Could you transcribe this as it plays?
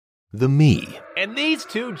The Me. And these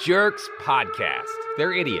two jerks podcast.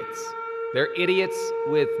 They're idiots. They're idiots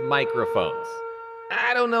with microphones.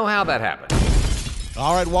 I don't know how that happened.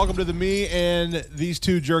 All right, welcome to the Me and These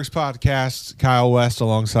Two Jerks podcast. Kyle West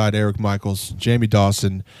alongside Eric Michaels, Jamie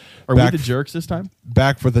Dawson. Are we the jerks this time?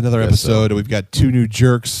 Back with another episode. So. We've got two new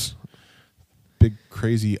jerks. Big,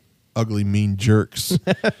 crazy, ugly, mean jerks.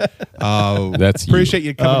 That's appreciate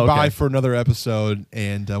you coming by for another episode.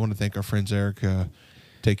 And I want to thank our friends, Eric.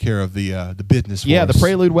 Take care of the business for us. The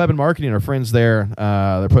Prelude Web and Marketing, our friends there.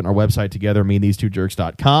 They're putting our website together,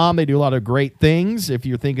 meandthese2jerks.com. They do a lot of great things. If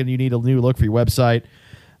you're thinking you need a new look for your website,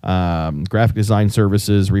 graphic design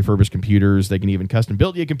services, refurbished computers, they can even custom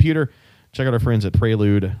build you a computer. Check out our friends at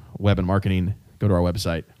Prelude Web and Marketing. Go to our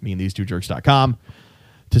website, meandthese2jerks.com,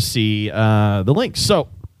 to see the links. So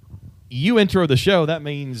you intro the show. That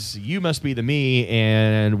means you must be the me,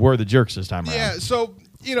 and we're the jerks this time around. Yeah, so,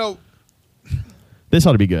 this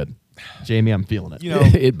ought to be good. Jamie, I'm feeling it.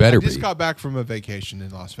 It better I just be. got back from a vacation in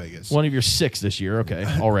Las Vegas. One of your 6 this year. Okay,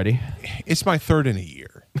 already. It's my third in a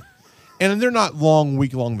year. And they're not long,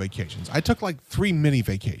 week-long vacations. I took like 3 mini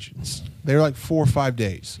vacations. They were like 4 or 5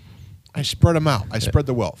 days. I spread them out. I spread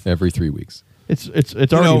the wealth. Every 3 weeks.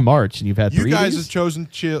 It's already March, and you've had 3 You guys days? have chosen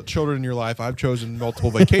children in your life. I've chosen multiple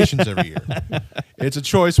vacations every year. It's a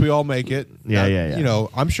choice. We all make it. Yeah.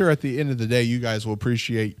 I'm sure at the end of the day, you guys will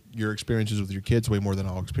appreciate your experiences with your kids way more than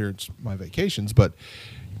I'll experience my vacations. But,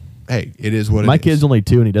 hey, it is what it is. My kid's only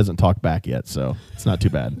 2, and he doesn't talk back yet, so it's not too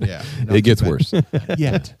bad. Yeah. It gets worse.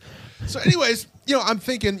 Yet. So anyways, I'm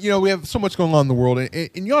thinking, we have so much going on in the world,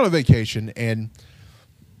 and you're on a vacation, and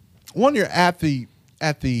when you're at the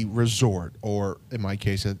resort, or in my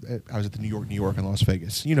case, I was at the New York and Las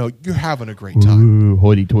Vegas. You're having a great time. Ooh,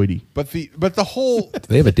 hoity-toity. But the whole Do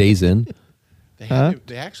they have a Days Inn? they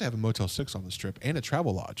actually have a Motel 6 on the Strip and a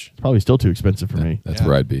travel lodge. Probably still too expensive for me. That's Yeah.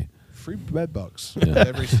 where I'd be. Free bed bugs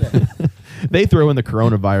every stay. They throw in the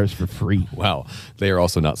coronavirus for free. Wow. They are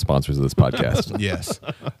also not sponsors of this podcast. Yes.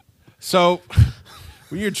 So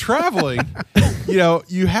when you're traveling,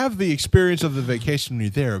 you have the experience of the vacation when you're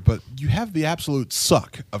there, but you have the absolute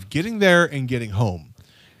suck of getting there and getting home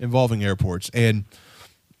involving airports. And,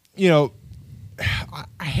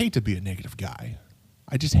 I hate to be a negative guy.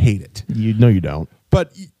 I just hate it. You don't.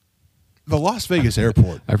 But the Las Vegas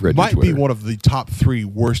airport I've read your might be Twitter. one of the top 3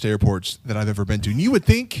 worst airports that I've ever been to. And you would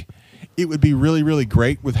think it would be really, really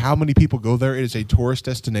great with how many people go there. It is a tourist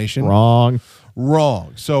destination. Wrong.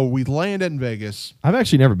 So we land in Vegas. I've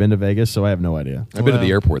actually never been to Vegas, so I have no idea. I've been to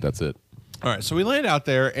the airport. That's it. All right, so we land out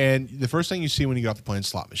there, and the first thing you see when you get off the plane is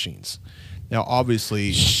slot machines. Now,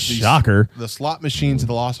 obviously, Shocker. the slot machines at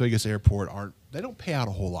the Las Vegas airport they don't pay out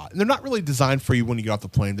a whole lot. And they're not really designed for you when you get off the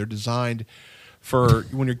plane. They're designed for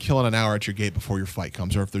when you're killing an hour at your gate before your flight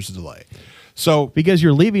comes, or if there's a delay. So Because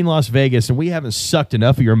you're leaving Las Vegas, and we haven't sucked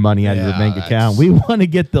enough of your money out of your bank account. We want to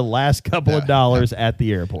get the last couple of dollars at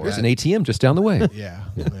the airport. There's an ATM just down the way. yeah,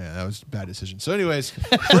 that was a bad decision. So anyways,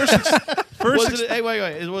 first Was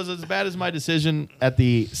it as bad as my decision at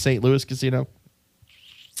the St. Louis casino?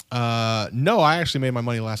 no, I actually made my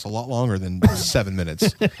money last a lot longer than 7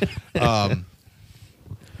 minutes.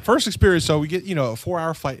 First experience, so we get, a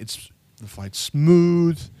 4-hour flight. The flight's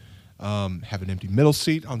smooth. Have an empty middle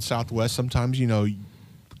seat on Southwest. Sometimes, you're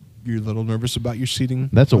a little nervous about your seating.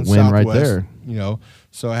 That's a on win right Southwest, there.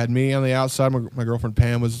 So I had me on the outside. My girlfriend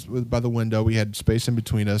Pam was by the window. We had space in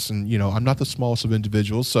between us, and I'm not the smallest of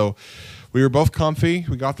individuals, so we were both comfy.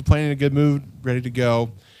 We got off the plane in a good mood, ready to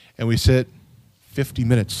go, and we sit 50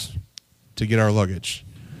 minutes to get our luggage,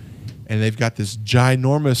 and they've got this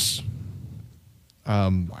ginormous,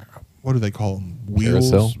 what do they call them?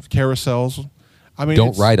 Wheels, carousels. I mean,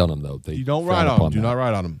 Don't ride on them, though. You don't ride on them. Do not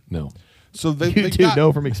ride on them. No. So You two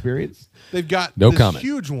know from experience? They've got No this comment.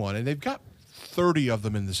 huge one, and they've got 30 of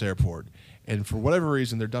them in this airport. And for whatever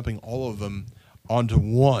reason, they're dumping all of them onto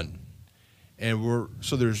one. And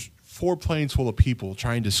there's 4 planes full of people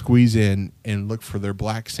trying to squeeze in and look for their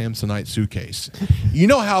black Samsonite suitcase. You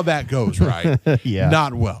know how that goes, right? Yeah.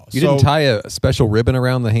 Not well. You didn't tie a special ribbon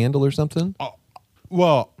around the handle or something?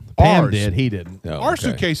 Well, Pam ours did. He didn't. No, Our okay.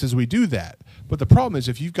 suitcases, we do that. But the problem is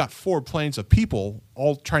if you've got 4 planes of people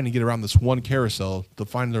all trying to get around this one carousel to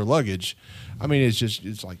find their luggage, I mean,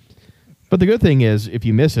 it's like. But the good thing is, if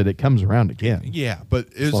you miss it, it comes around again. Yeah, but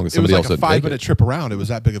it long was as somebody like else a didn't take 5-minute it. trip around. It was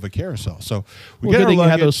that big of a carousel. So we Well, get good our thing you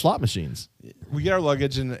had luggage. those slot machines. We get our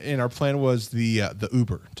luggage, and our plan was the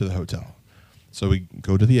Uber to the hotel. So we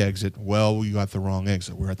go to the exit. Well, we got the wrong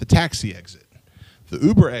exit. We're at the taxi exit. The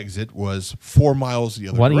Uber exit was 4 miles the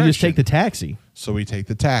other Why direction. don't you just take the taxi? So we take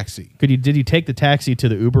the taxi. Did you take the taxi to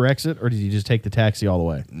the Uber exit, or did you just take the taxi all the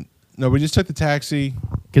way? No, we just took the taxi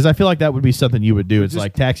Because I feel like that would be something you would do. It's just-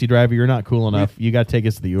 like, taxi driver, you're not cool enough. You got to take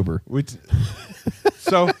us to the Uber.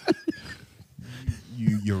 So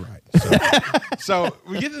you're right. So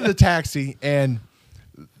we get to the taxi, and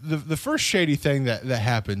the first shady thing that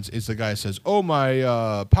happens is the guy says, "Oh,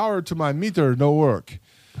 my power to my meter no work."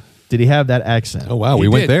 Did he have that accent? Oh wow, He we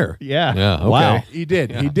went did. there. Yeah. Yeah. Okay. Wow. He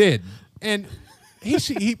did. He did. And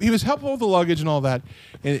he was helpful with the luggage and all that.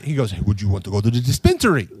 And he goes, "Hey, would you want to go to the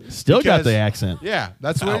dispensary?" Still got Because- the accent. Yeah,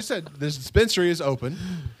 that's what he said. This dispensary is open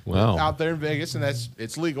Wow. out there in Vegas, and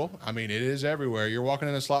it's legal. I mean, it is everywhere. You're walking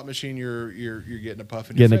in a slot machine, you're getting a puff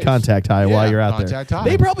in your Getting a face. contact high while Yeah, you're out there. contact high.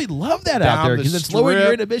 They probably love that out Down there the because it's lowering your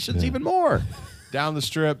strip. inhibitions even more. Down the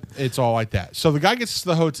strip, it's all like that. So the guy gets to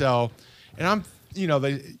the hotel, and he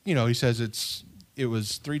says it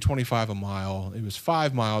was $3.25 a mile. It was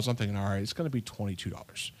 5 miles. I'm thinking, all right, it's going to be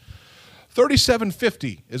 $22.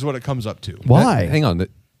 $37.50 is what it comes up to. Why? Hang on.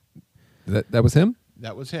 That was him?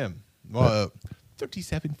 That was him. Well,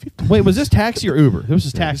 $37.50. Wait, was this taxi or Uber? This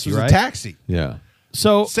was taxi, This was right? a taxi. Yeah.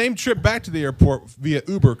 So Same trip back to the airport via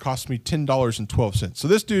Uber cost me $10.12. So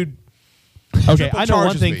this dude, okay, triple I know one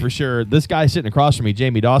charges thing me. for sure. This guy sitting across from me,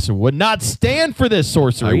 Jamie Dawson, would not stand for this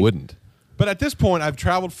sorcery. I wouldn't. but at this point, I've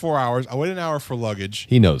traveled 4 hours. I waited an hour for luggage.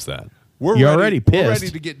 He knows that. We're You're ready, already We're pissed.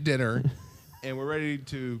 ready to get dinner, and we're ready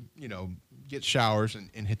to, get showers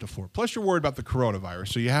and hit the floor. Plus, you're worried about the coronavirus,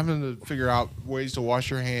 so you're having to figure out ways to wash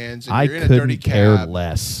your hands. And I you're in a dirty couldn't care cab.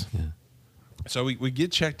 less. So we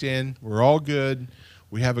get checked in. We're all good.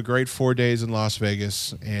 We have a great 4 days in Las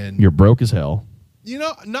Vegas, and You're broke as hell.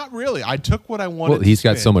 not really. I took what I wanted. Well, he's to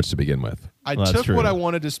got spend. so much to begin with. I Well, that's took true. what I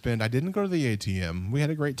wanted to spend. I didn't go to the ATM. We had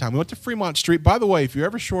a great time. We went to Fremont Street. By the way, if you're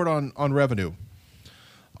ever short on revenue,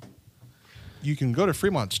 you can go to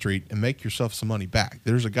Fremont Street and make yourself some money back.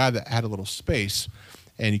 There's a guy that had a little space,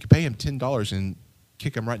 and you can pay him $10 and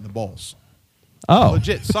kick him right in the balls. Oh,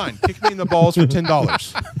 Legit, sign. Kick me in the balls for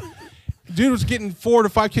 $10. Dude was getting 4 to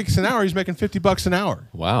 5 kicks an hour. He's making $50 an hour.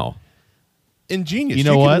 Wow. Ingenious. You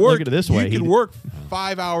know could what? Work, Look at it this way. You could work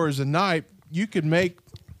 5 hours a night. You could make,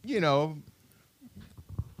 a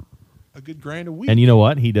good $1,000 a week. and you know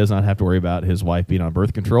what? He does not have to worry about his wife being on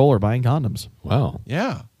birth control or buying condoms. Wow.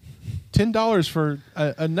 Yeah, $10 for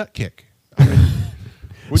a nut kick. I mean,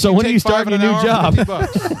 would So when are take you 5 starting an a new hour for job?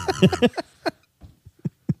 $50?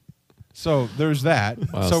 So there's that.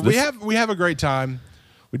 Wow, so so we this- have a great time.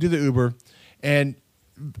 We do the Uber, and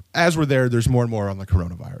as we're there, there's more and more on the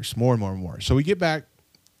coronavirus. More and more and more. So we get back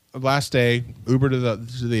last day, Uber to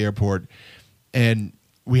the airport, and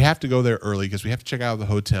we have to go there early because we have to check out of the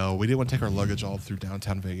hotel. We didn't want to take our luggage all through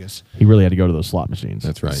downtown Vegas. He really had to go to those slot machines.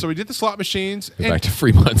 That's right. So we did the slot machines. Go and back to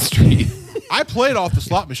Fremont Street. I played off the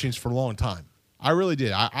slot machines for a long time. I really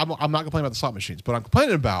did. I'm not complaining about the slot machines. But I'm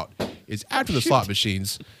complaining about is after the slot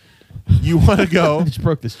machines, you want to go I just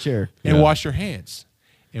broke this chair. and Yeah. wash your hands.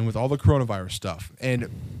 And with all the coronavirus stuff. And,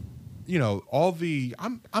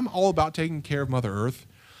 I'm all about taking care of Mother Earth.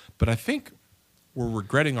 But I think we're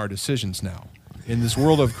regretting our decisions now in this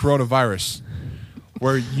world of coronavirus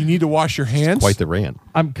where you need to wash your hands. Quite the rant.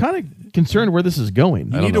 I'm kind of concerned where this is going.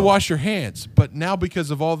 You don't need to know. wash your hands, but now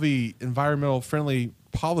because of all the environmental friendly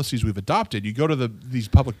policies we've adopted, you go to these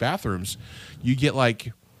public bathrooms, you get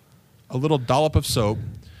like a little dollop of soap.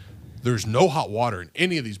 There's no hot water in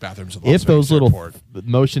any of these bathrooms at Las If those Vegas little Airport.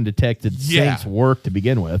 motion detected Yeah. sinks work to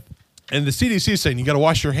begin with. And the CDC is saying you got to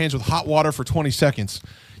wash your hands with hot water for 20 seconds.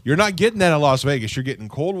 You're not getting that in Las Vegas. You're getting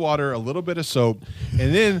cold water, a little bit of soap,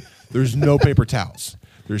 and then there's no paper towels.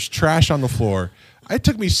 There's trash on the floor. It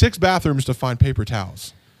took me 6 bathrooms to find paper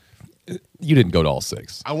towels. You didn't go to all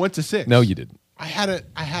 6. I went to 6. No, you didn't. I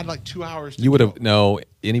had like 2 hours. To You would go. have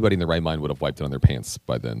anybody in their right mind would have wiped it on their pants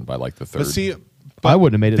by then, by like the 3rd. But see, I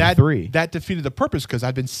wouldn't have made it to that 3. That defeated the purpose because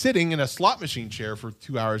I've been sitting in a slot machine chair for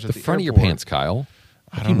 2 hours at the front of your airport. pants, Kyle.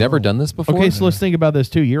 Have you don't never know. done this before? Okay, so let's think about this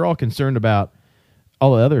too. You're all concerned about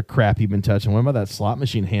all the other crap you've been touching. What about that slot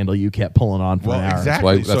machine handle you kept pulling on for Well, an hour?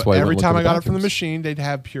 exactly. That's so why I every went time to I the got it from the bathrooms. machine, they'd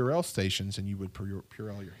have Purell stations, and you would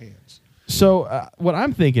Purell your hands. So what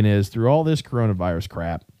I'm thinking is, through all this coronavirus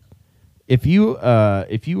crap, if you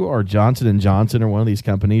are Johnson & Johnson or one of these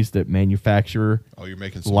companies that manufacture Oh, you're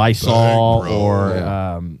making some Lysol bank, bro. or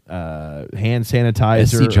hand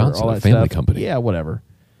sanitizer, SC Johnson, or all a that family stuff, company. yeah, whatever.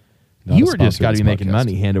 Not You a were just sponsor got of to be this making podcast.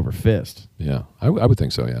 money hand over fist. Yeah, I would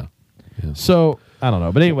think so. Yeah. So I don't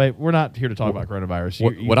know, but anyway, we're not here to talk about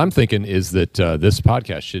coronavirus. What I'm thinking is that this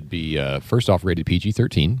podcast should be first off rated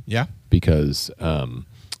PG-13. Yeah. Because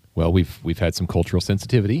we've had some cultural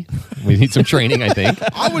sensitivity. We need some training, I think.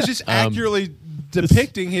 I was just accurately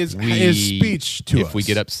depicting his speech to us. If we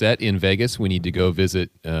get upset in Vegas, we need to go visit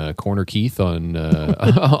Corner Keith on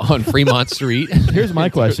on Fremont Street. Here's my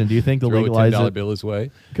question: do you think they'll Throw a legalize $10 it? bill his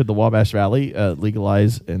way? Could the Wabash Valley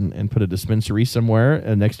legalize and put a dispensary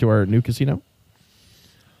somewhere next to our new casino?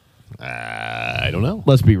 I don't know.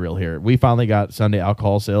 Let's be real here. We finally got Sunday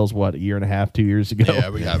alcohol sales, what, a year and a half, 2 years ago? Yeah,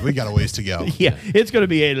 we got a ways to go. Yeah, it's going to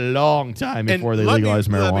be a long time before they legalize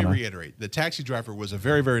marijuana. Let me reiterate: the taxi driver was a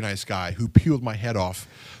very, very nice guy who peeled my head off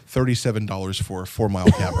 $37 for a 4-mile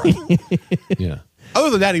cab ride. Yeah. Other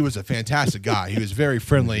than that, he was a fantastic guy. He was very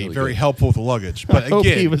friendly, Really very good. helpful with the luggage. But hope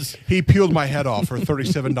again, he he peeled my head off for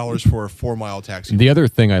 $37 for a 4-mile taxi. The other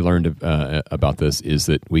thing I learned about this is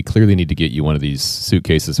that we clearly need to get you one of these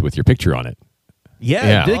suitcases with your picture on it.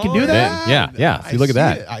 Yeah, they can do that. Yeah. See, look at see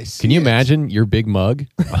that. it. I see Can you it. imagine your big mug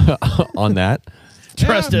on that?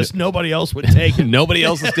 Trust us, nobody else would take it. Nobody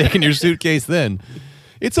else is taking your suitcase then.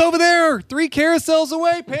 It's over there, 3 carousels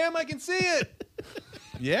away, Pam. I can see it.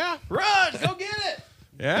 Yeah, Run, go get it.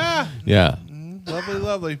 yeah, Yeah. lovely,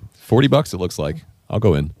 lovely. $40 it looks like. I'll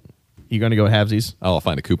go in. You going to go halvesies? I'll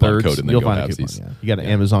find a coupon Thirds? code and then You'll go find a halvesies. coupon. Yeah. You got an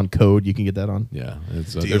Amazon code you can get that on. Yeah.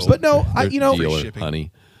 It's, Deal. there's But no, there's you know, dealer, Free shipping.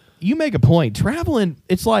 honey. You make a point. Traveling,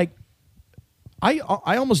 it's like I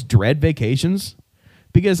almost dread vacations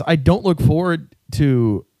because I don't look forward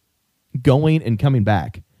to going and coming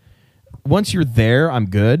back. Once you're there, I'm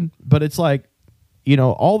good. But it's like, you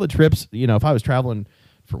know, all the trips, you know, if I was traveling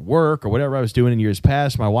for work or whatever I was doing in years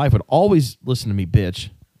past, my wife would always listen to me bitch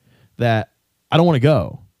that I don't want to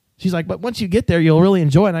go. She's like, but once you get there, you'll really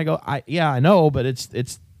enjoy it. And I go, I know, but it's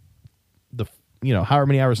the, you know, however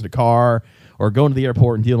many hours in the car or going to the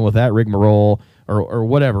airport and dealing with that rigmarole or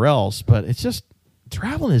whatever else. But it's just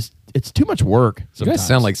traveling it's too much work. You Sometimes. guys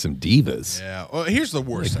sound like some divas. Yeah. Well, here's the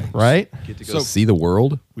worst thing. right. Get to go So- see the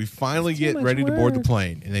world. We finally get ready to board the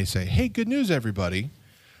plane, and they say, "Hey, good news, everybody!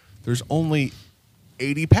 There's only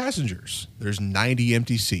 80 passengers. There's 90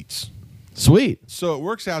 empty seats." Sweet. So it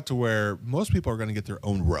works out to where most people are going to get their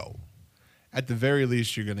own row. At the very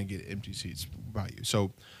least, you're going to get empty seats by you.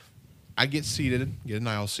 So I get seated, get an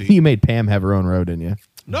aisle seat. You made Pam have her own row, didn't you?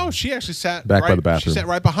 No, she actually sat Back right, by the bathroom. She sat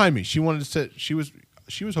right behind me. She wanted to sit. She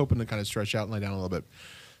was hoping to kind of stretch out and lay down a little bit.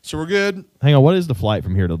 So we're good. Hang on. What is the flight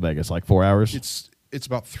from here to Vegas? Like 4 hours? It's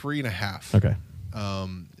about 3.5. Okay. A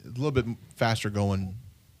little bit faster going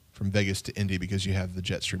from Vegas to Indy because you have the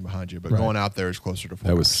jet stream behind you, but Right. going out there is closer to 4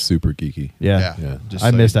 That was hours. super geeky. Yeah. Yeah. Just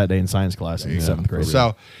I so missed you- that day in science class in you go. 7th grade.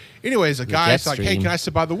 So, anyways, a guy's jet like, "Hey, stream. can I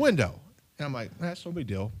sit by the window?" And I'm like, "That's no big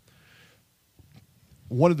deal."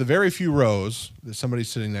 One of the very few rows that somebody's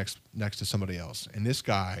sitting next to somebody else, and this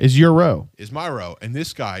guy Is your row? is my row, and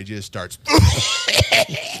this guy just starts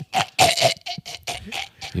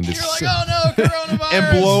You can just, no, coronavirus.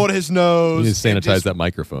 and blowing his nose. you just and sanitize that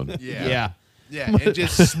microphone. Yeah, and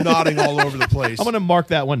just snotting all over the place. I'm going to mark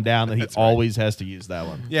that one down that he That's right. always has to use that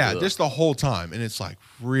one. Yeah, just the whole time. And it's like,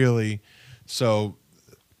 really? So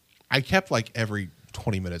I kept like every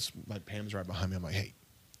 20 minutes, like Pam's right behind me. I'm like, "Hey,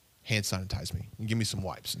 hand sanitize me and give me some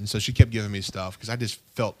wipes." And so she kept giving me stuff because I just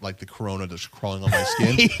felt like the Corona just crawling on my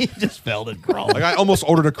skin. He just felt it crawling. Like I almost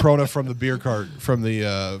ordered a Corona from the beer cart from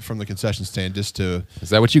the concession stand just to. Is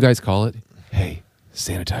that what you guys call it? Hey,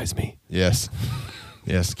 sanitize me. Yes.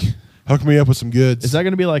 Hook me up with some goods. Is that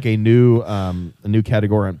going to be like a new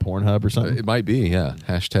category on Pornhub or something? It might be, yeah.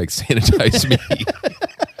 Hashtag sanitize me.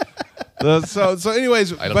 So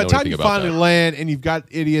anyways, I don't by know the time anything you about finally that. land and you've got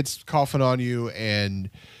idiots coughing on you, and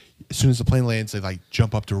as soon as the plane lands, they like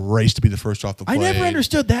jump up to race to be the first off the I plane. never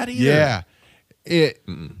understood that either. Yeah,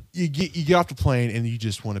 you get off the plane and you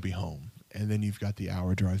just want to be home, and then you've got the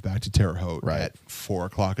hour drive back to Terre Haute at 4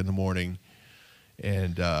 o'clock in the morning,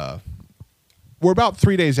 and we're about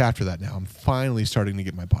 3 days after that now. I'm finally starting to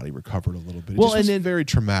get my body recovered a little bit. It Well, just and was then- very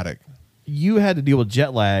traumatic. You had to deal with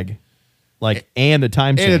jet lag, and a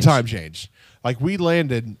time change. And a time change. Like we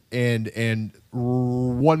landed and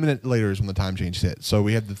 1 minute later is when the time change hit. So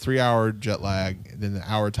we had the 3 hour jet lag, and then the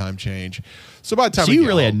hour time change. So by the time So we you get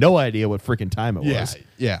really home- had no idea what freaking time it yeah, was.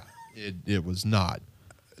 yeah, it was not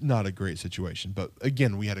a great situation. But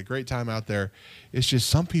again, we had a great time out there. It's just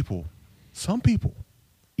some people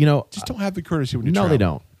You know, just don't have the courtesy when you no, travel. they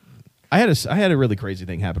don't. I had a really crazy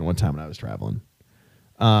thing happen one time when I was traveling.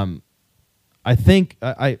 I think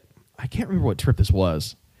I can't remember what trip this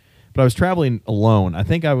was, but I was traveling alone. I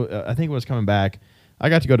think I was coming back. I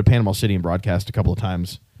got to go to Panama City and broadcast a couple of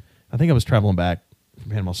times. I think I was traveling back from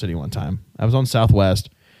Panama City one time. I was on Southwest,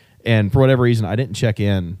 and for whatever reason, I didn't check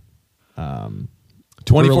in.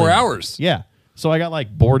 24 early. hours. Yeah, so I got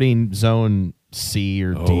like boarding zone C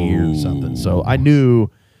or D or Oh. something. So I knew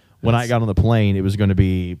when I got on the plane, it was going to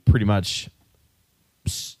be pretty much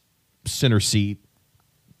center seat,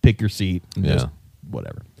 pick your seat, and just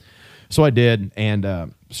whatever. So I did,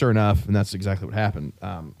 and sure enough, and that's exactly what happened.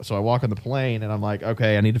 So I walk on the plane, and I'm like,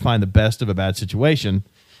 okay, I need to find the best of a bad situation,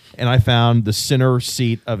 and I found the center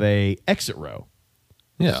seat of a exit row.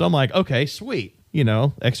 Yeah. So I'm like, okay, sweet.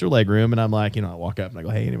 Extra leg room. And I'm like, I walk up and I go,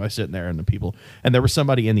 hey, anybody sitting there? And the people, and there was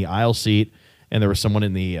somebody in the aisle seat and there was someone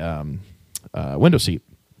in the window seat.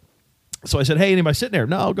 So I said, hey, anybody sitting there?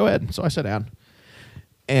 No, go ahead. So I sat down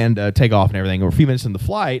and take off and everything. We're a few minutes in the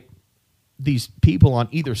flight. These people on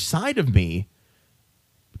either side of me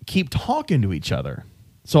keep talking to each other.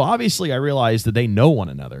 So obviously I realized that they know one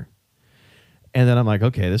another. And then I'm like,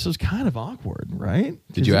 okay, this is kind of awkward, right?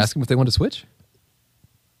 Did you ask them if they wanted to switch?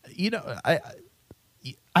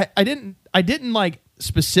 I didn't like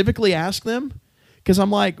specifically ask them because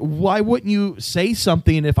I'm like, why wouldn't you say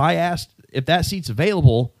something if I asked if that seat's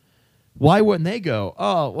available? Why wouldn't they go,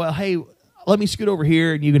 oh, well, hey, let me scoot over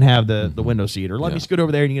here and you can have the window seat, or let me scoot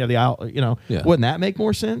over there and you can have the aisle, Wouldn't that make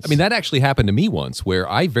more sense? I mean, that actually happened to me once where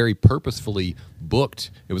I very purposefully booked,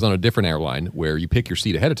 it was on a different airline where you pick your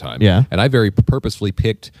seat ahead of time. Yeah. And I very purposefully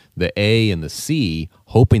picked the A and the C,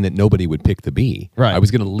 hoping that nobody would pick the B. Right. I was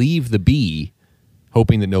going to leave the B,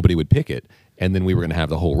 hoping that nobody would pick it. And then we were going to have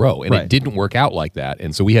the whole row. And Right. it didn't work out like that.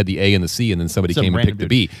 And so we had the A and the C, and then somebody Some came and random picked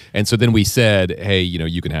the B. And so then we said, hey,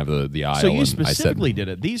 you can have the aisle. So you and specifically did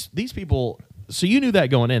it. These people. So you knew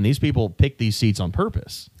that going in. These people picked these seats on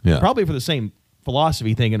purpose. Yeah. Probably for the same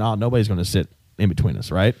philosophy, thinking, oh, nobody's going to sit in between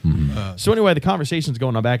us, right? Mm-hmm. So anyway, the conversation's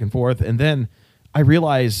going on back and forth, and then I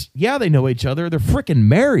realize, yeah, they know each other. They're freaking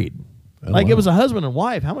married. It was a husband and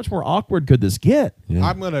wife. How much more awkward could this get? Yeah.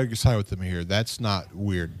 I'm going to side with them here. That's not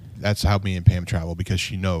weird. That's how me and Pam travel, because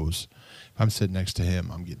she knows if I'm sitting next to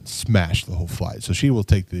him, I'm getting smashed the whole flight. So she will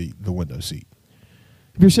take the window seat.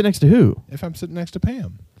 If you're sitting next to who? If I'm sitting next to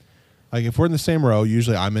Pam. Like, if we're in the same row,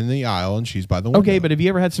 usually I'm in the aisle and she's by the window. Okay, but have you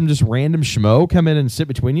ever had some just random schmo come in and sit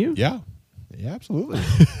between you? Yeah. Yeah, absolutely.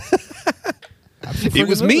 It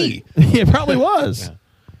was me. It probably was. Yeah.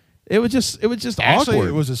 It was just Actually, awkward.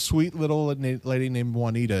 it was a sweet little lady named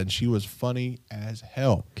Juanita, and she was funny as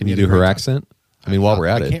hell. Can We you had a do her great time. accent? I mean, while we're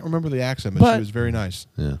at I it. can't remember the accent, but But- she was very nice.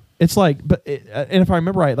 Yeah. It's like, and if I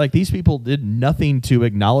remember right, like these people did nothing to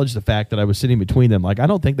acknowledge the fact that I was sitting between them. Like I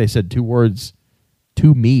don't think they said two words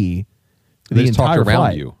to me They the just talked entire around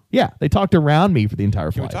flight. you. Yeah, they talked around me for the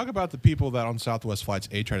entire Can we flight. talk about the people that on Southwest flights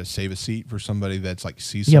try to save a seat for somebody that's like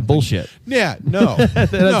sees Yeah, something? bullshit. Yeah, no.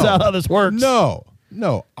 That's no. how this works. No.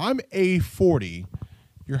 I'm A40.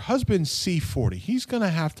 Your husband's C40. He's going to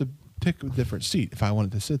have to pick a different seat if I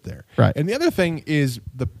wanted to sit there. Right. And the other thing is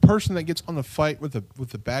the person that gets on the flight with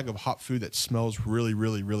the bag of hot food that smells really,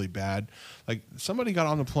 really, really bad. Like somebody got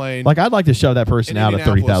on the plane. Like I'd like to shove that person in out at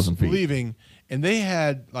 30,000 Indianapolis feet. leaving, and they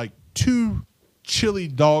had like 2 chili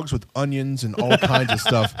dogs with onions and all kinds of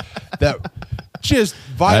stuff that just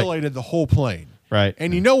violated the whole plane. Right.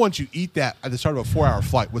 And once you eat that at the start of a 4-hour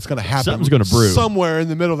flight, what's going to happen? Something's gonna brew. somewhere in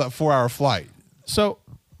the middle of that 4-hour flight. So,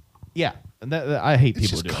 yeah, and I hate It's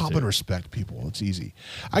people just who do common it too. respect, people. It's easy.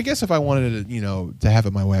 I guess if I wanted to, to have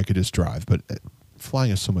it my way, I could just drive. But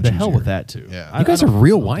flying is so much The easier. hell with that too. Yeah. You guys are I don't-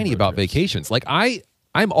 real I don't whiny do about road trips. vacations. Like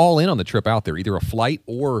I'm all in on the trip out there, either a flight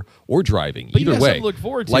or driving. But you either got way, something to look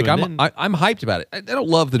forward to, Like and I'm hyped about it. I don't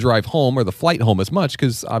love the drive home or the flight home as much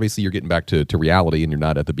because obviously you're getting back to reality and you're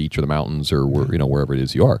not at the beach or the mountains or wherever it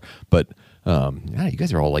is you are. But yeah, you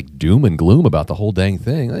guys are all like doom and gloom about the whole dang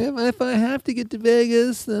thing. If I have to get to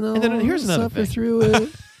Vegas, then I'll And then here's another suffer thing. through it.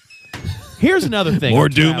 Here's another thing. More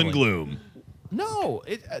with doom traveling. and gloom. No,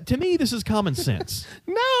 to me this is common sense.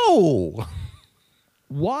 No.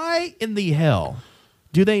 Why in the hell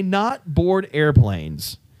do they not board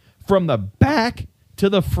airplanes from the back to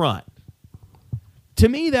the front? To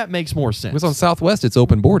me, that makes more sense. Because on Southwest, it's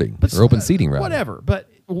open boarding or open seating, rather. Whatever. But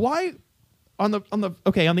why on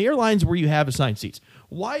the airlines where you have assigned seats,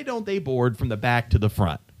 why don't they board from the back to the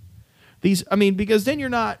front? Because then you're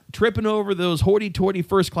not tripping over those hoity-toity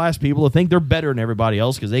first-class people who think they're better than everybody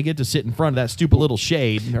else because they get to sit in front of that stupid little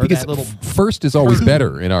shade or Because that little first is always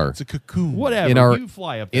better in our It's a cocoon. whatever. in our you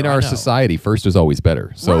fly up there, in I our know. society. First is always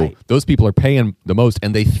better. So Right. those people are paying the most,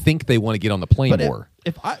 and they think they want to get on the plane But more.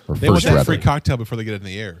 if I Or They want first that rather. free cocktail before they get in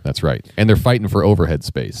the air. That's right, and they're fighting for overhead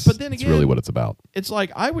space. But then that's again- really what it's about. it's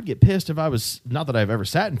like I would get pissed if I was not that I've ever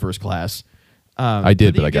sat in first class. I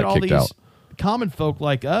did, then but I you get got all kicked these out. Common folk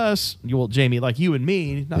like us, Jamie, like you and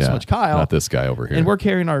me, not so Yeah, much Kyle, not this guy over here. and we're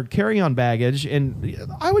carrying our carry-on baggage, and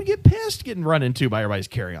I would get pissed getting run into by everybody's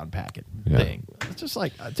carry-on packet Yeah. thing. It's just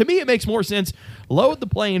like to me, it makes more sense. Load the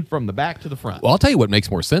plane from the back to the front. Well, I'll tell you what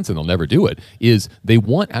makes more sense, and they'll never do it. Is they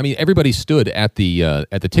want? I mean, everybody stood at the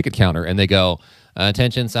ticket counter, and they go,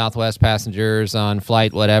 Attention Southwest passengers on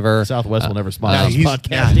flight, whatever. Southwest will never sponsor Nah, this he's,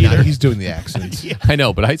 podcast nah, either. he's doing the accents. I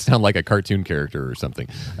know, but I sound like a cartoon character or something.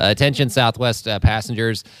 Attention Southwest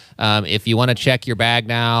passengers. If you want to check your bag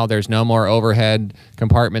now, there's no more overhead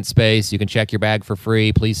compartment space. You can check your bag for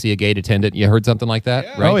free. Please see a gate attendant. You heard something like that?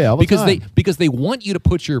 Yeah. Right? Oh, yeah, all the because time. they want you to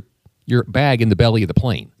put your bag in the belly of the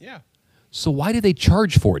plane. Yeah. So why do they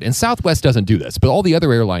charge for it? And Southwest doesn't do this, but all the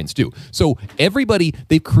other airlines do. So everybody,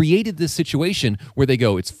 they've created this situation where they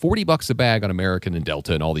go, it's $40 a bag on American and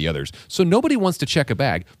Delta and all the others. So nobody wants to check a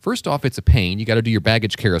bag. First off, it's a pain. You got to do your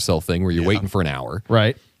baggage carousel thing where you're waiting for an hour.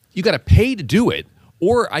 Right. You got to pay to do it,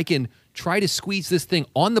 or I can try to squeeze this thing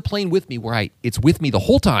on the plane with me where it's with me the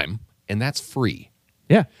whole time, and that's free.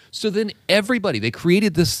 Yeah. So then they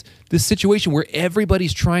created this situation where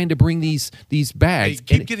everybody's trying to bring these They bags.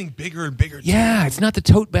 keep and- getting bigger and bigger. yeah, it's not the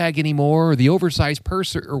tote bag anymore or the oversized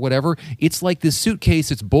purse or whatever. It's like this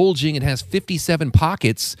suitcase. It's bulging. It has 57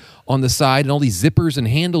 pockets on the side and all these zippers and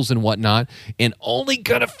handles and whatnot, and only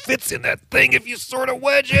kind of fits in that thing if you sort of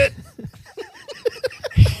wedge it.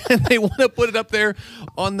 And they want to put it up there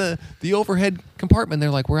on the overhead compartment. They're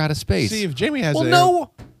like, we're out of space. See, if Jamie has well, a-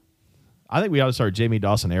 no. I think we ought to start Jamie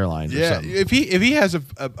Dawson Airlines or Yeah, something. if he has a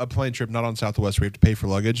plane trip not on Southwest where you have to pay for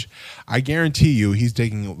luggage, I guarantee you he's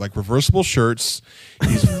taking like reversible shirts.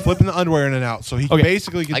 He's flipping the underwear in and out, so he Okay.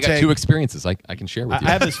 basically can I got take. 2 experiences I can share with I you.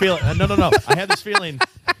 have this feeling. No. I have this feeling.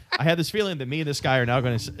 I have this feeling that me and this guy are now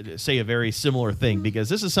going to say a very similar thing because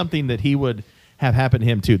this is something that he would have happened to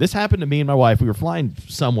him too. This happened to me and my wife. We were flying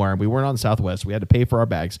somewhere and we weren't on Southwest. We had to pay for our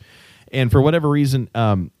bags, and for whatever reason,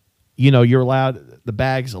 you're allowed. The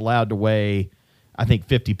bag's allowed to weigh, I think,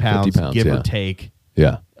 50 pounds, give yeah. or take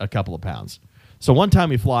Yeah. a couple of pounds. So one time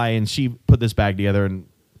we fly and she put this bag together and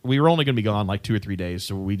we were only going to be gone like 2 or 3 days.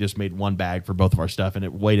 So we just made one bag for both of our stuff and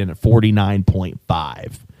it weighed in at 49.5.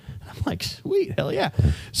 I'm like, sweet, hell yeah.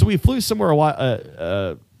 So we flew somewhere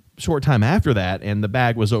a short time after that and the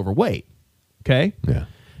bag was overweight. Okay. Yeah.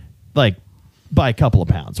 Like by a couple of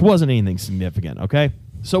pounds. Wasn't anything significant. Okay.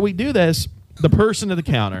 So we do this. The person at the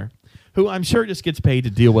counter, who I'm sure just gets paid to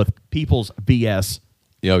deal with people's BS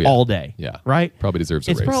Oh, yeah. all day. Yeah. Right? Probably deserves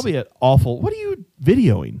a It's raise. probably an awful. What are you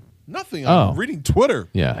videoing? Nothing. Oh. I'm reading Twitter.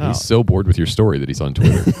 Yeah. Oh. He's so bored with your story that he's on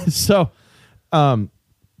Twitter. So,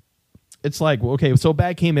 it's like, okay, so a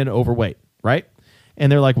bag came in overweight, right?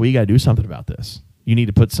 And they're like, well, you got to do something about this. You need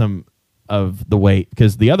to put some of the weight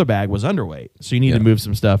because the other bag was underweight. So you need Yeah. to move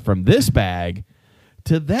some stuff from this bag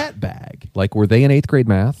to that bag. Like, were they in 8th grade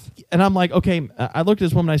math? And I'm like, okay, I looked at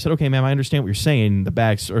this woman and I said, okay, ma'am, I understand what you're saying. The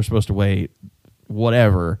bags are supposed to weigh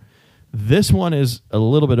whatever. This one is a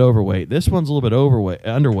little bit overweight. This one's a little bit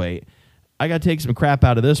underweight. I got to take some crap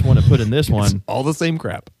out of this one and put in this one. All the same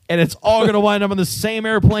crap. And it's all going to wind up on the same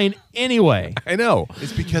airplane anyway. I know.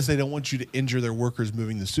 It's because they don't want you to injure their workers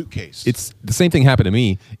moving the suitcase. It's the same thing happened to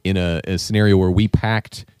me in a scenario where we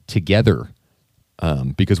packed together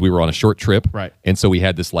because we were on a short trip. Right. And so we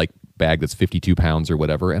had this like bag that's 52 pounds or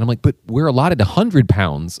whatever. And I'm like, but we're allotted 100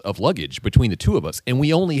 pounds of luggage between the two of us. And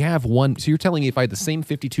we only have one. So you're telling me if I had the same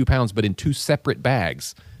 52 pounds, but in 2 separate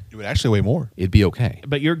bags, it would actually weigh more. it'd be okay.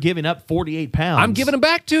 But you're giving up 48 pounds. I'm giving them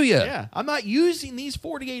back to you. Yeah. I'm not using these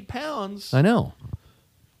 48 pounds. I know.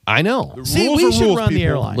 See, Rules we are should rules, run the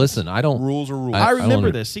people. airline. Listen, I don't. Rules are rules. I I remember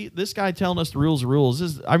don't- this. See, this guy telling us the rules are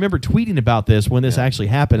rules. I remember tweeting about this when this actually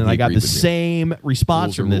happened, and He I got agreed the with you. same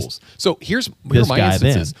response Rules are from this. rules. So here this are my guy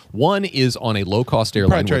instances. One is on a low cost Probably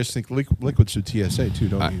airline. try where- to sneak liquids through TSA too,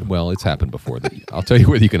 don't you? well, it's happened before. I'll tell you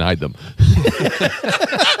where you can hide them.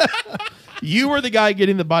 You were the guy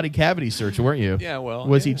getting the body cavity search, weren't you? Yeah, well,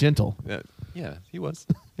 was he yeah. gentle? Yeah, he was.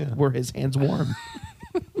 Yeah. Were his hands warm?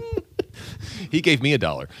 He gave me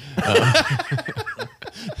 $1.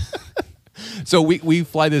 So we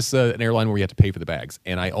fly this an airline where we have to pay for the bags,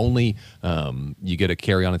 and I only you get a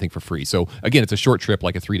carry-on I think for free. So again, it's a short trip,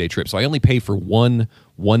 like a 3-day trip. So I only pay for one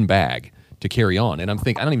bag to carry on, and I'm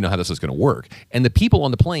thinking I don't even know how this is going to work. And the people on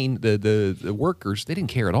the plane, the workers, they didn't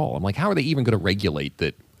care at all. I'm like, how are they even going to regulate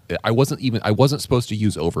that? I wasn't supposed to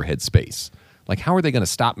use overhead space. Like, how are they going to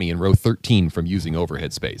stop me in row 13 from using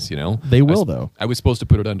overhead space? You know, They will, though. I was supposed to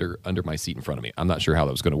put it under my seat in front of me. I'm not sure how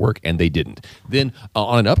that was going to work, and they didn't. Then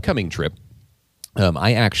on an upcoming trip,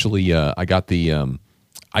 I actually I got the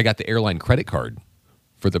airline credit card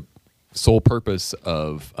for the sole purpose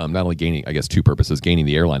of not only gaining, I guess, 2 purposes: gaining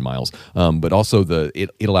the airline miles, but also it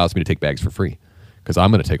allows me to take bags for free. because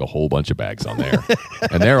I'm going to take a whole bunch of bags on there,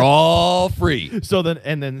 and they're all free. So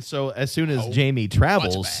as soon as Jamie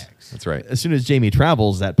travels, That's right. as soon as Jamie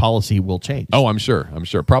travels, that policy will change. Oh, I'm sure.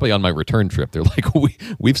 Probably on my return trip, they're like,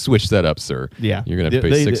 we've switched that up, sir. yeah, You're going to have to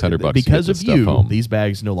pay $600 because to get of this stuff you. home. These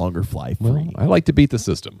bags no longer fly free. Well, I like to beat the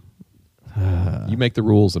system. You make the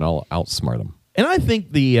rules, and I'll outsmart them. And I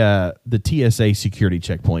think the TSA security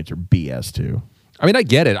checkpoints are BS too. I mean, I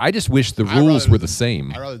get it. I just wish the rules were the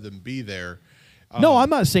same. I'd rather than be there. No, I'm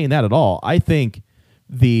not saying that at all. I think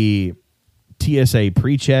the TSA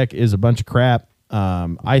pre-check is a bunch of crap.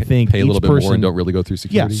 I think Pay a each little bit person, more and don't really go through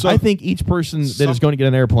Yeah, security. so I think each person that is going to get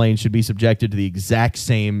an airplane should be subjected to the exact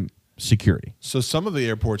same security. So some of the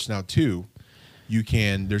airports now too,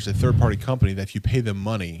 there's a third party company that if you pay them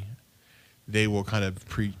money, they will kind of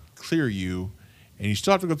pre-clear you, and you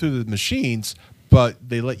still have to go through the machines, but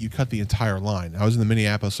they let you cut the entire line. I was in the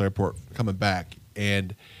Minneapolis airport coming back,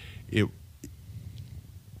 and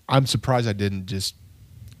I'm surprised I didn't just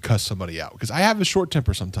cuss somebody out because I have a short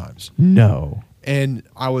temper sometimes. No. And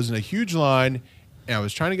I was in a huge line, and I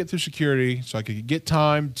was trying to get through security so I could get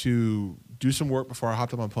time to do some work before I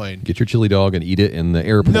hopped on my plane. Get your chili dog and eat it in the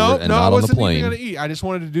airport and I not on the wasn't plane. even going to eat. I just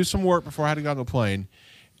wanted to do some work before I had to get on the plane.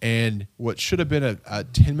 And what should have been a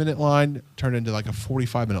 10-minute line turned into like a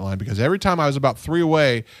 45-minute line because every time I was about 3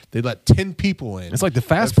 away, they let 10 people in. It's like the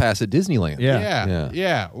fast pass at Disneyland.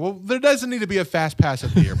 Yeah. Well, there doesn't need to be a fast pass at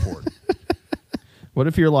the airport. What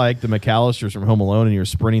if you're like the McAllisters from Home Alone and you're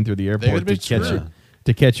sprinting through the airport would've been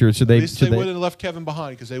to catch your? So At least they wouldn't have left Kevin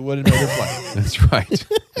behind because they wouldn't have made their flight. That's right.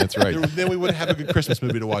 That's right. Then we wouldn't have a good Christmas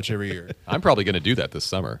movie to watch every year. I'm probably going to do that this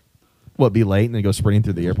summer. be late and then go sprinting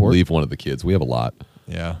through the airport? Leave one of the kids. We have a lot.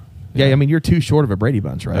 Yeah. Yeah, I mean you're too short of a Brady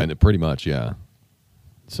Bunch, right? And pretty much, yeah.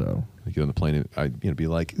 So I get on the plane and I be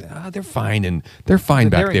like, they're fine and they're fine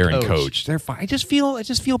back They're there in in Coach. coach. They're fine. I just feel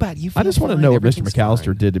bad. You. Feel I just want to fine. know what Mr. Everything's McAllister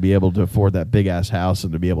fine. did to be able to afford that big ass house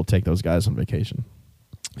and to be able to take those guys on vacation.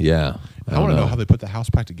 Yeah. I want to know how they put the house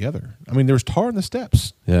back together. I mean, there was tar in the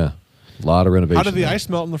steps. Yeah. A lot of renovation. How did the there. ice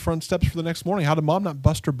melt in the front steps for the next morning? How did Mom not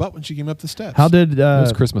bust her butt when she came up the steps? How did It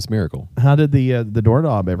was a Christmas miracle. how did the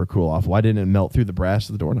doorknob ever cool off? Why didn't it melt through the brass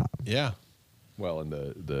of the doorknob? Yeah. Well, and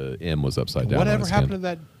the M was upside down. Whatever on his happened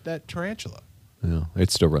hand. to that tarantula? Yeah,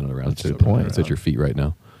 it's still running around. That's a It's good point. It's at your feet right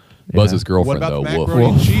now. Buzz's What girlfriend, about though. the Woof. macaroni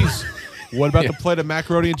and Woof. cheese? What about the plate of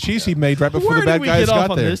macaroni and cheese he made right before Where the bad did we guys get off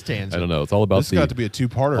got on there? this tangent? I don't know. It's all about This has got to be a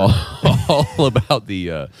two-parter. all about the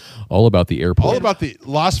airport. All about the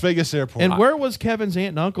Las Vegas airport. And where was Kevin's aunt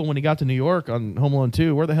and uncle when he got to New York on Home Alone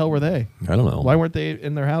 2? Where the hell were they? I don't know. Why weren't they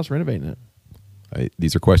in their house renovating it?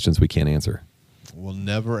 These are questions we can't answer. We'll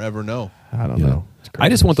never, ever know. I don't Yeah. know. I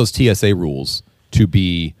just want those TSA rules to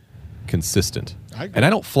be consistent. I agree. And I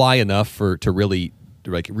don't fly enough to really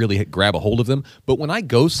grab a hold of them. But when I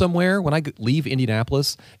go somewhere, when I leave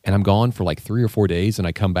Indianapolis and I'm gone for like 3 or 4 days and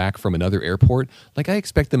I come back from another airport, like I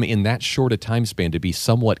expect them in that short a time span to be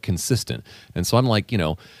somewhat consistent. And so I'm like,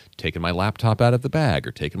 taking my laptop out of the bag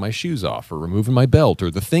or taking my shoes off or removing my belt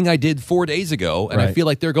or the thing I did 4 days ago. And I Right. feel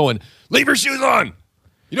like they're going, leave your shoes on.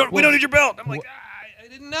 We don't need your belt. I'm like, I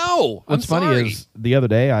didn't know. What's I'm funny sorry. is the other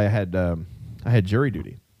day I had jury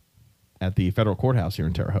duty at the federal courthouse here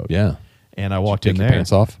in Terre Haute. Yeah. And I walked Take in your there.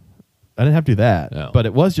 pants off. I didn't have to do that, No. but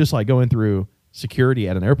it was just like going through security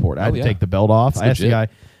at an airport. I had to yeah. take the belt off. It's I asked the legit.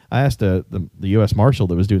 guy. I asked the U.S. Marshal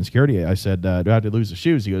that was doing security. I said, "Do I have to lose the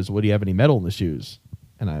shoes?" He goes, "Well, do you have any metal in the shoes?"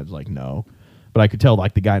 And I was like, "No," but I could tell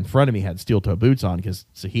like the guy in front of me had steel toe boots on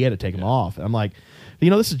so he had to take them off. I'm like,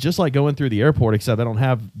 this is just like going through the airport, except I don't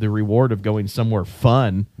have the reward of going somewhere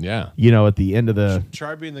fun. Yeah. At the end of the.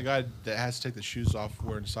 Try being the guy that has to take the shoes off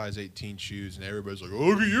wearing size 18 shoes, and everybody's like,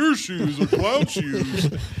 "Look at your shoes, they're clown shoes."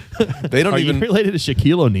 They don't Are even you related to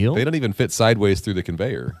Shaquille O'Neal? they don't even fit sideways through the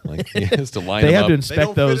conveyor. Like he has to line They them have to up. They don't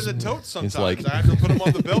inspect those. fit in the totes sometimes. like- I have to put them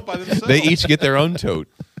on the belt by themselves. They each get their own tote.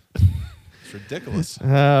 It's ridiculous. Oh,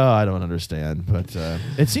 I don't understand. But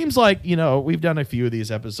it seems like, we've done a few of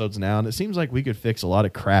these episodes now, and it seems like we could fix a lot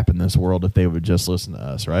of crap in this world if they would just listen to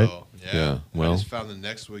us, right? Oh, Yeah, well- I just found the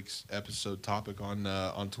next week's episode topic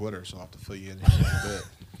on Twitter, so I'll have to fill you in here a little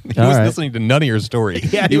bit. He All was right. listening to none of your story.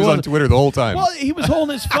 Yeah, he he was on wasn't- Twitter the whole time. Well, he was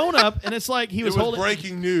holding his phone up, and it's like he It was was holding.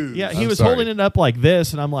 breaking news. Yeah, he I'm was sorry. holding it up like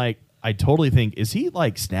this, and I'm like, I totally think, is he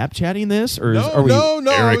like Snapchatting this, or No, are we? no.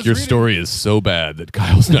 I Eric, was your reading- story is so bad that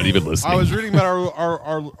Kyle's not even listening. I was reading about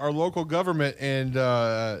our local government, and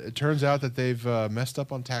it turns out that they've messed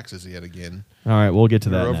up on taxes yet again. All right, we'll get to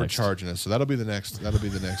They're that. overcharging us, so that'll be the next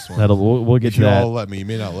one. We'll get if to you that. all let me, you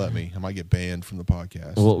may not let me. I might get banned from the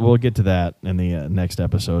podcast. We'll get to that in the next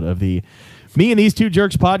episode of the Me and These Two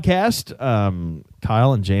Jerks podcast.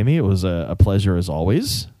 Kyle and Jamie, it was a pleasure as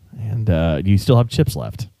always. And do you still have chips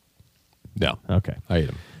left? No. Okay. I ate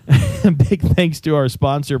them. Big thanks to our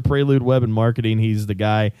sponsor, Prelude Web and Marketing. He's the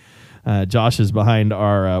guy. Josh is behind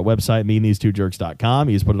our website, meandthese2jerks.com.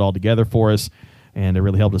 He's put it all together for us, and it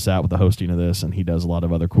really helped us out with the hosting of this. And he does a lot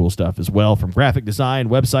of other cool stuff as well, from graphic design,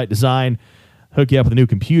 website design, hook you up with a new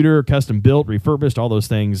computer, custom built, refurbished, all those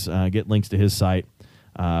things. Get links to his site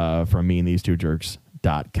from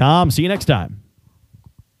meandthese2jerks.com. See you next time.